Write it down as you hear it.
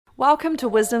Welcome to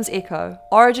Wisdom's Echo,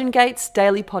 Origin Gate's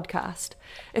daily podcast.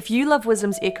 If you love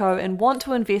Wisdom's Echo and want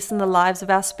to invest in the lives of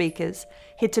our speakers,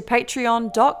 head to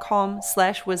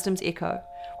patreon.com/wisdomsecho,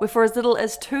 where for as little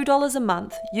as $2 a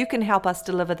month, you can help us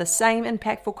deliver the same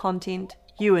impactful content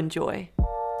you enjoy.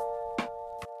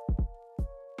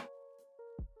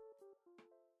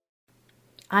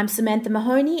 I'm Samantha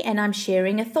Mahoney, and I'm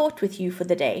sharing a thought with you for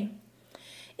the day.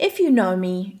 If you know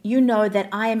me, you know that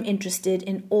I am interested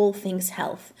in all things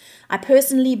health. I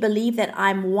personally believe that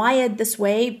I'm wired this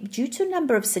way due to a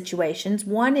number of situations.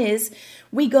 One is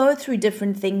we go through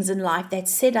different things in life that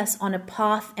set us on a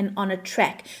path and on a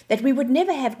track that we would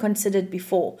never have considered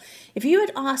before. If you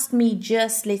had asked me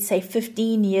just, let's say,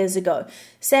 15 years ago,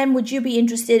 Sam, would you be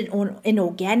interested in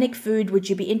organic food?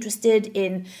 Would you be interested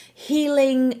in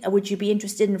healing? Would you be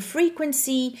interested in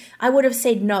frequency? I would have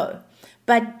said no.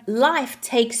 But life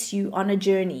takes you on a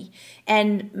journey,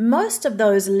 and most of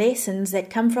those lessons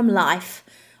that come from life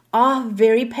are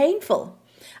very painful.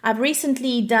 I've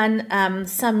recently done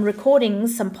some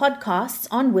recordings, some podcasts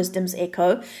on Wisdom's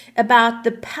Echo about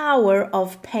the power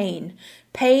of pain.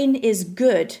 Pain is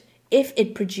good if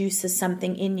it produces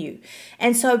something in you.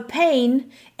 And so pain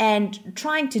and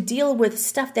trying to deal with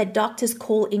stuff that doctors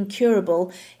call incurable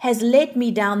has led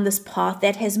me down this path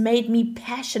that has made me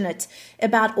passionate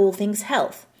about all things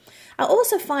health. I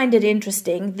also find it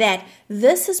interesting that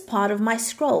this is part of my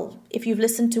scroll. If you've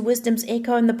listened to Wisdom's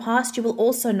Echo in the past, you will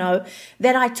also know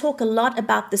that I talk a lot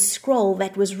about the scroll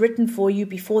that was written for you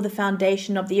before the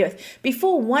foundation of the earth,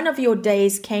 before one of your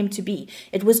days came to be.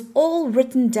 It was all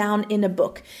written down in a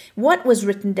book. What was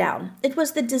written down? It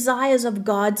was the desires of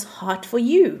God's heart for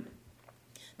you.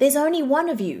 There's only one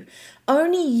of you.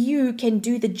 Only you can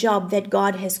do the job that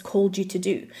God has called you to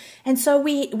do. And so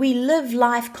we live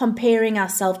life comparing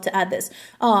ourselves to others.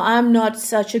 Oh, I'm not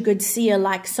such a good seer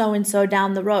like so-and-so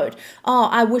down the road. Oh,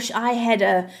 I wish I had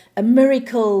a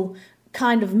miracle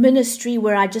kind of ministry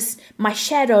where my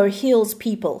shadow heals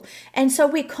people. And so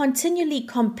we're continually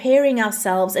comparing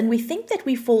ourselves, and we think that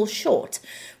we fall short.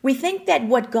 We think that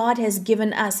what God has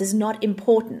given us is not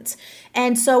important.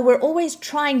 And so we're always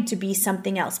trying to be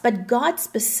something else. But God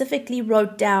specifically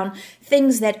wrote down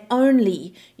things that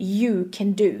only you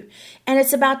can do. And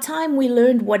it's about time we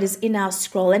learned what is in our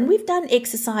scroll. And we've done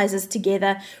exercises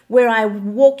together where I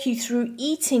walk you through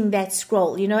eating that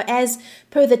scroll, as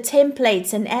per the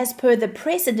templates and as per the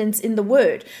precedents in the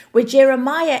Word, where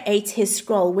Jeremiah ate his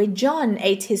scroll, where John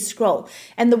ate his scroll.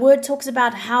 And the Word talks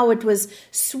about how it was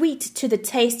sweet to the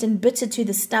taste and bitter to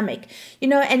the stomach,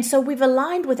 and so we've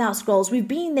aligned with our scrolls. We've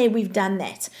been there, we've done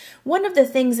that. One of the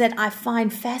things that I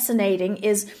find fascinating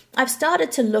is I've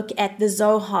started to look at the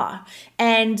Zohar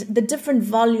and the different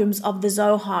volumes of the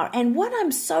Zohar. And what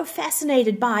I'm so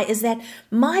fascinated by is that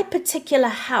my particular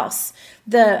house,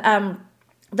 the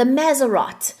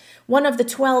Maserat, one of the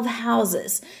 12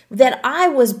 houses that I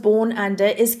was born under,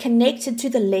 is connected to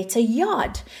the letter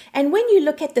Yod. And when you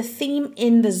look at the theme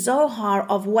in the Zohar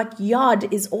of what Yod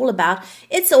is all about,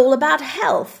 it's all about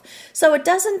health. So it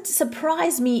doesn't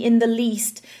surprise me in the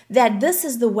least that this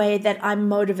is the way that I'm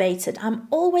motivated. I'm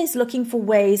always looking for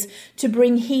ways to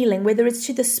bring healing, whether it's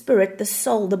to the spirit, the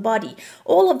soul, the body.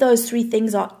 All of those three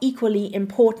things are equally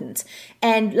important.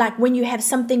 And like when you have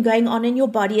something going on in your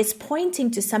body, it's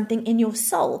pointing to something in your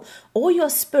soul or your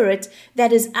spirit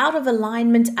that is out of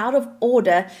alignment, out of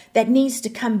order, that needs to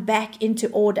come back into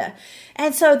order.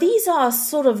 And so these are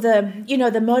sort of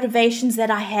the motivations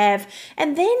that I have.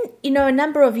 And then, a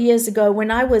number of years ago when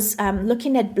I was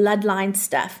looking at bloodline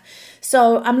stuff,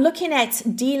 so I'm looking at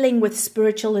dealing with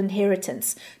spiritual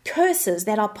inheritance, curses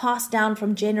that are passed down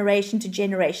from generation to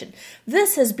generation.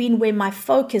 This has been where my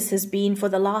focus has been for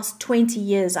the last 20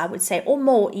 years, I would say, or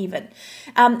more even.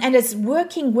 And it's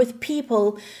working with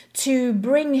people to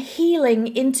bring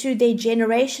healing into their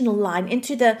generational line,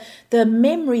 into the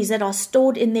memories that are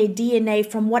stored in their DNA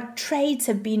from what trades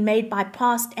have been made by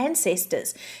past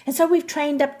ancestors. And so we've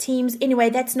trained up teams.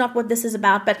 Anyway, that's not what this is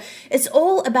about, but it's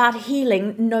all about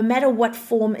healing no matter what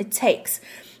form it takes.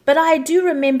 But I do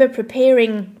remember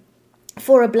preparing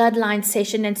for a bloodline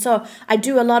session, and so I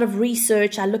do a lot of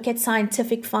research. I look at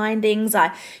scientific findings.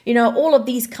 All of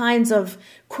these kinds of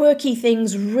quirky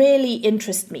things really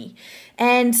interest me.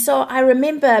 And so I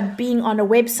remember being on a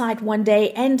website one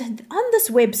day, and on this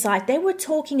website they were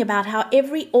talking about how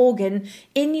every organ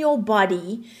in your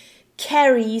body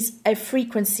carries a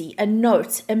frequency, a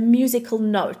note, a musical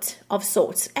note of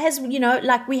sorts, as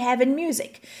like we have in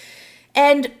music.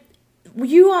 And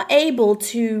you are able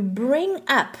to bring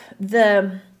up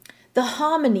the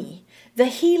harmony the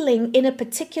healing in a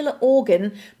particular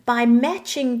organ by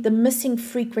matching the missing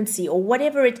frequency or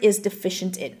whatever it is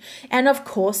deficient in. And of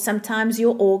course, sometimes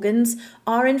your organs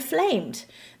are inflamed.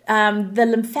 The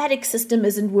lymphatic system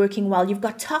isn't working well. You've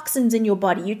got toxins in your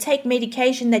body. You take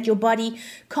medication that your body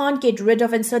can't get rid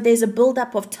of, and so there's a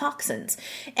buildup of toxins.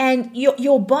 And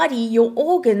your body, your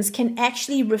organs can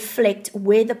actually reflect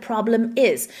where the problem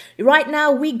is. Right now,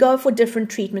 we go for different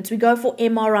treatments. We go for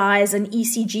MRIs and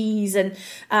ECGs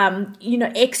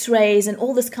and X-rays and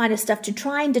all this kind of stuff to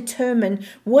try and determine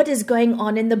what is going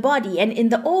on in the body and in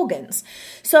the organs.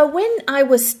 So when I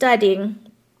was studying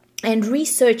and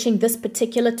researching this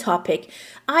particular topic,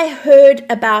 I heard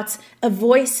about a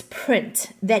voice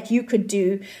print that you could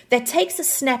do that takes a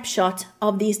snapshot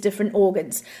of these different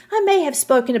organs. I may have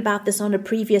spoken about this on a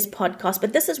previous podcast,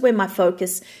 but this is where my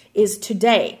focus is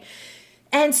today.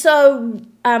 And so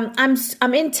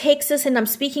I'm in Texas and I'm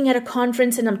speaking at a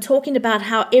conference and I'm talking about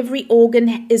how every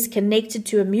organ is connected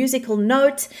to a musical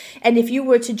note. And if you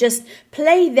were to just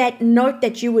play that note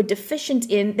that you were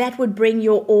deficient in, that would bring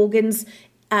your organs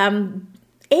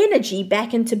energy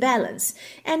back into balance.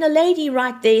 And a lady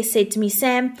right there said to me,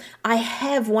 Sam, I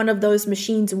have one of those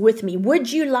machines with me.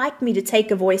 Would you like me to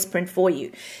take a voice print for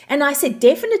you? And I said,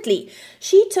 definitely.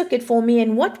 She took it for me.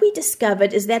 And what we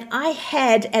discovered is that I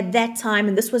had at that time,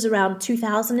 and this was around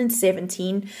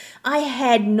 2017, I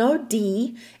had no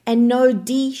D and no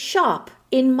D sharp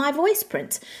in my voice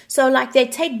print. So like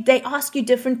they ask you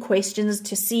different questions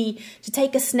to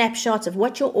take a snapshot of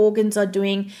what your organs are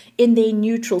doing in their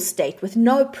neutral state with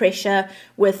no pressure,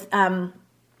 with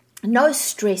no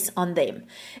stress on them.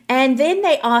 And then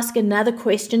they ask another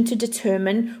question to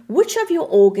determine which of your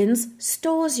organs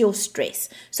stores your stress.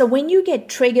 So when you get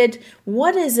triggered,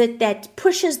 what is it that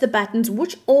pushes the buttons?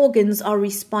 Which organs are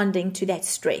responding to that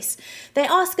stress? They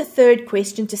ask a third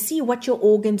question to see what your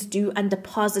organs do under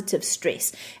positive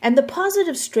stress. And the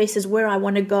positive stress is where I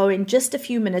want to go in just a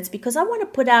few minutes because I want to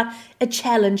put out a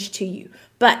challenge to you.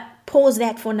 But pause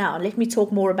that for now. Let me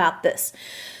talk more about this.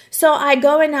 So I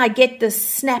go and I get this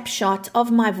snapshot of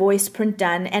my voice print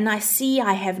done, and I see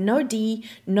I have no D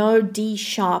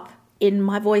sharp in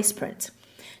my voice print.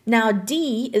 Now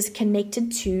D is connected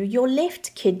to your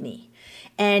left kidney,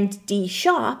 and D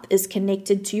sharp is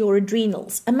connected to your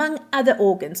adrenals, among other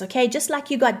organs, okay? Just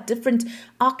like you got different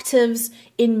octaves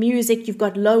in music, you've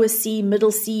got lower C,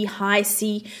 middle C, high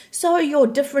C, so your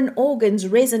different organs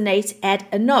resonate at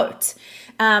a note.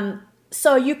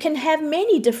 So you can have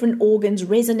many different organs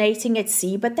resonating at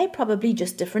C, but they're probably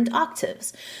just different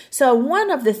octaves. So one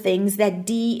of the things that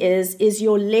D is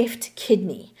your left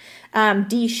kidney.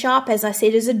 D sharp, as I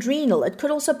said, is adrenal. It could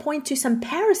also point to some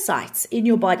parasites in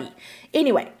your body.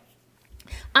 Anyway,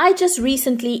 I just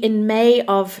recently, in May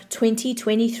of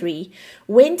 2023,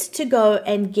 went to go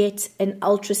and get an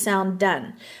ultrasound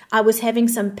done. I was having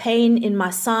some pain in my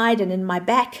side and in my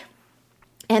back.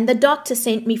 And the doctor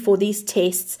sent me for these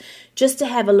tests just to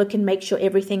have a look and make sure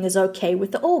everything is okay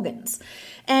with the organs.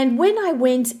 And when I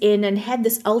went in and had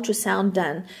this ultrasound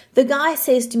done, the guy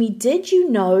says to me, did you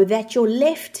know that your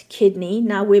left kidney,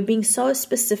 now we're being so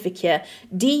specific here,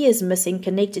 D is missing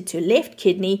connected to left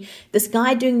kidney. This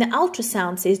guy doing the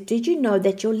ultrasound says, did you know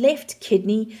that your left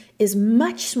kidney is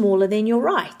much smaller than your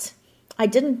right? I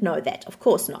didn't know that. Of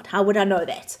course not. How would I know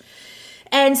that?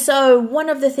 And so one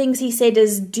of the things he said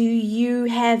is, do you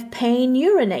have pain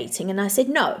urinating? And I said,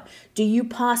 no. Do you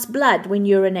pass blood when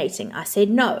urinating? I said,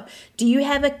 no. Do you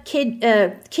have a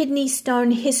kidney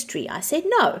stone history? I said,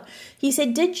 no. He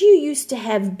said, did you used to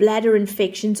have bladder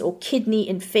infections or kidney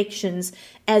infections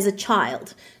as a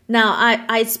child? Now,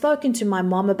 I'd spoken to my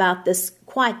mom about this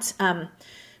quite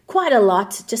a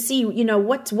lot to see,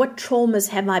 what traumas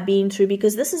have I been through,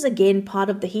 because this is, again, part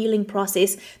of the healing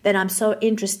process that I'm so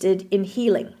interested in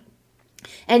healing.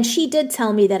 And she did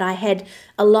tell me that I had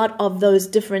a lot of those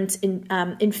different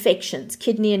infections,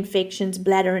 kidney infections,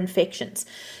 bladder infections.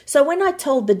 So when I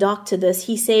told the doctor this,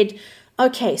 he said,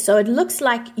 okay, so it looks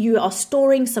like you are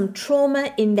storing some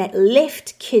trauma in that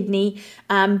left kidney,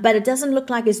 but it doesn't look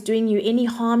like it's doing you any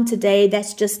harm today.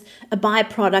 That's just a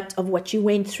byproduct of what you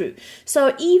went through.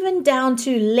 So even down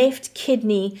to left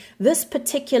kidney, this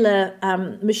particular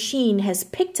machine has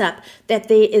picked up that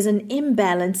there is an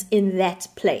imbalance in that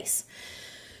place.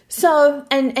 So,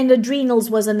 and adrenals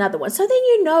was another one. So then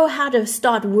you know how to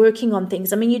start working on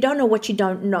things. I mean, you don't know what you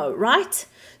don't know, right?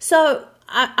 So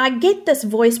I get this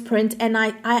voice print and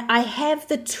I have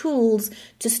the tools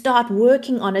to start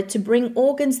working on it to bring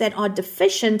organs that are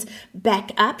deficient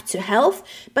back up to health,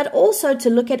 but also to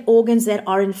look at organs that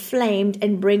are inflamed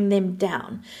and bring them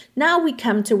down. Now we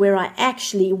come to where I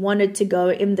actually wanted to go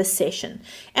in the session,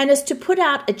 and is to put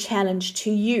out a challenge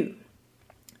to you.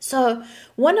 So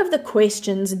one of the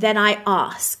questions that I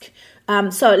ask,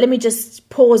 so let me just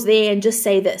pause there and just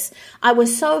say this. I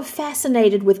was so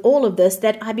fascinated with all of this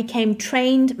that I became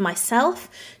trained myself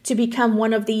to become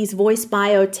one of these voice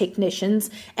biotechnicians,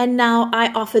 and now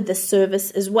I offer this service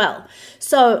as well.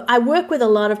 So I work with a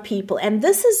lot of people, and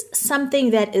this is something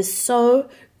that is so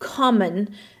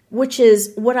common, which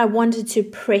is what I wanted to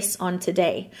press on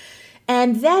today.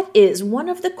 And that is one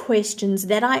of the questions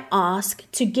that I ask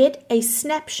to get a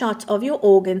snapshot of your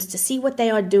organs to see what they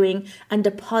are doing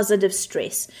under positive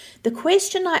stress. The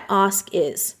question I ask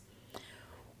is,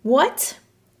 what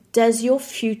does your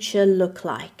future look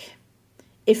like?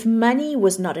 If money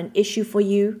was not an issue for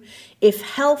you, if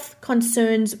health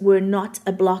concerns were not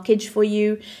a blockage for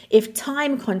you, if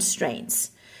time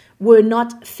constraints were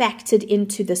not factored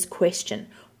into this question,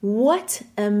 what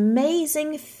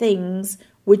amazing things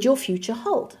would your future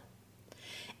hold?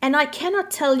 And I cannot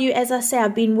tell you, as I say,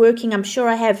 I've been working, I'm sure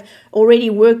I have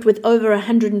already worked with over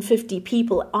 150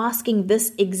 people asking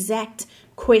this exact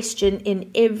question in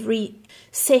every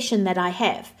session that I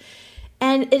have.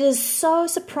 And it is so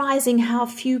surprising how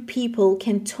few people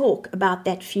can talk about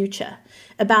that future,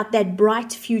 about that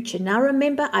bright future. Now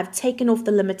remember, I've taken off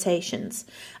the limitations.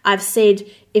 I've said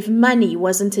if money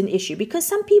wasn't an issue, because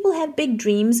some people have big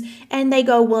dreams and they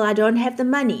go, well, I don't have the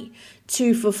money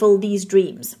to fulfill these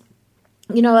dreams.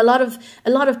 You know, a lot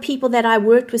of people that I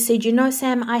worked with said, you know,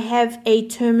 Sam, I have a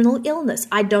terminal illness.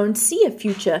 I don't see a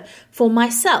future for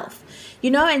myself.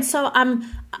 You know, and so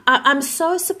I'm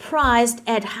so surprised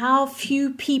at how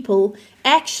few people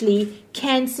actually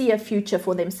can see a future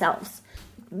for themselves.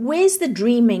 Where's the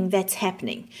dreaming that's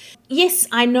happening? Yes,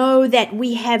 I know that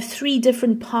we have 3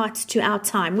 different parts to our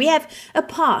time. We have a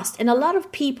past, and a lot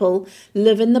of people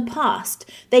live in the past.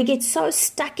 They get so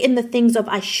stuck in the things of,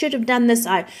 I should have done this,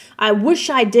 I wish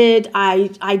I did,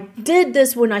 I did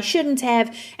this when I shouldn't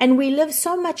have, and we live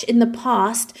so much in the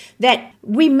past that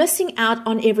we're missing out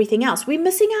on everything else. We're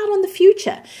missing out on the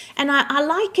future. And I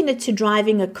liken it to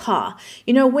driving a car.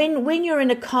 You know, when you're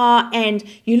in a car and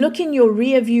you look in your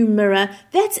rear view mirror,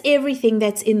 that's everything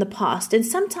that's in the past. And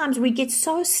sometimes we get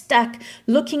so stuck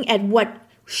looking at what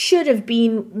should have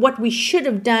been, what we should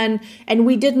have done, and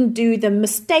we didn't do, the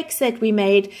mistakes that we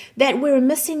made, that we're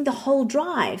missing the whole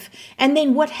drive. And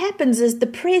then what happens is the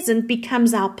present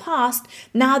becomes our past.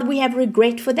 Now we have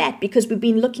regret for that because we've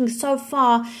been looking so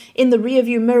far in the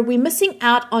rearview mirror. We're missing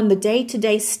out on the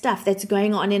day-to-day stuff that's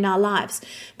going on in our lives.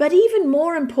 But even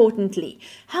more importantly,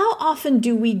 how often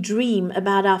do we dream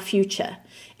about our future?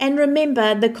 And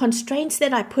remember, the constraints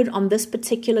that I put on this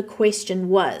particular question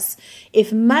was,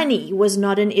 if money was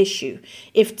not an issue,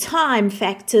 if time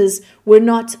factors were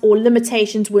not, or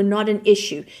limitations were not an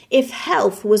issue, if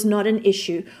health was not an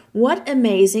issue, what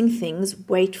amazing things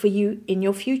wait for you in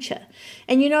your future.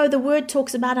 And you know, the word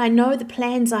talks about, I know the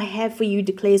plans I have for you,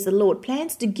 declares the Lord,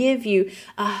 plans to give you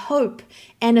a hope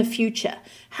and a future.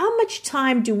 How much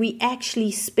time do we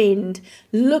actually spend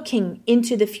looking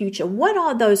into the future? What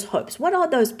are those hopes? What are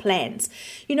those plans?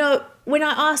 You know, when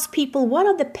I ask people, what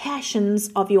are the passions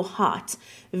of your heart?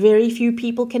 Very few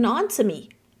people can answer me.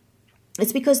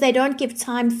 It's because they don't give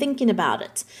time thinking about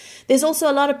it. There's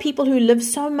also a lot of people who live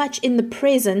so much in the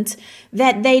present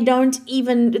that they don't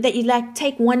even, that you like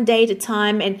take one day at a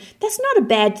time. And that's not a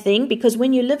bad thing, because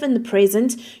when you live in the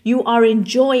present, you are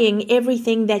enjoying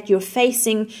everything that you're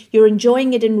facing. You're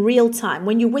enjoying it in real time.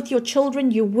 When you're with your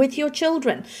children, you're with your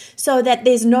children, so that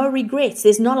there's no regrets.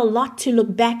 There's not a lot to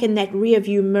look back in that rear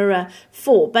view mirror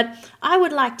for. But I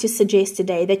would like to suggest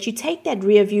today that you take that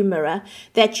rear view mirror,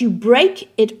 that you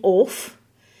break it off,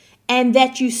 and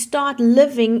that you start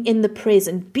living in the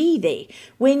present. Be there.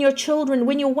 When your children,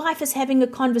 when your wife is having a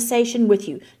conversation with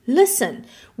you, listen.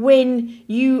 When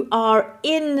you are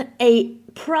in a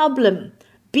problem,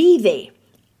 be there.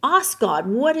 Ask God,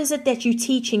 what is it that you're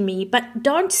teaching me? But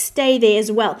don't stay there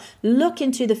as well. Look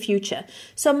into the future.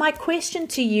 So my question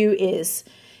to you is,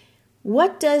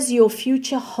 what does your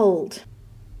future hold?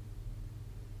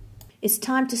 It's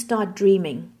time to start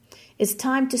dreaming. It's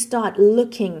time to start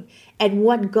looking at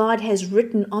what God has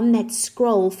written on that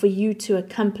scroll for you to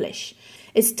accomplish.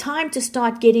 It's time to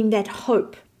start getting that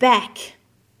hope back.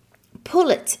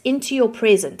 Pull it into your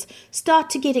present.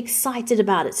 Start to get excited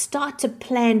about it. Start to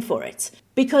plan for it.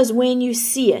 Because when you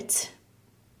see it,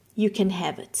 you can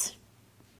have it.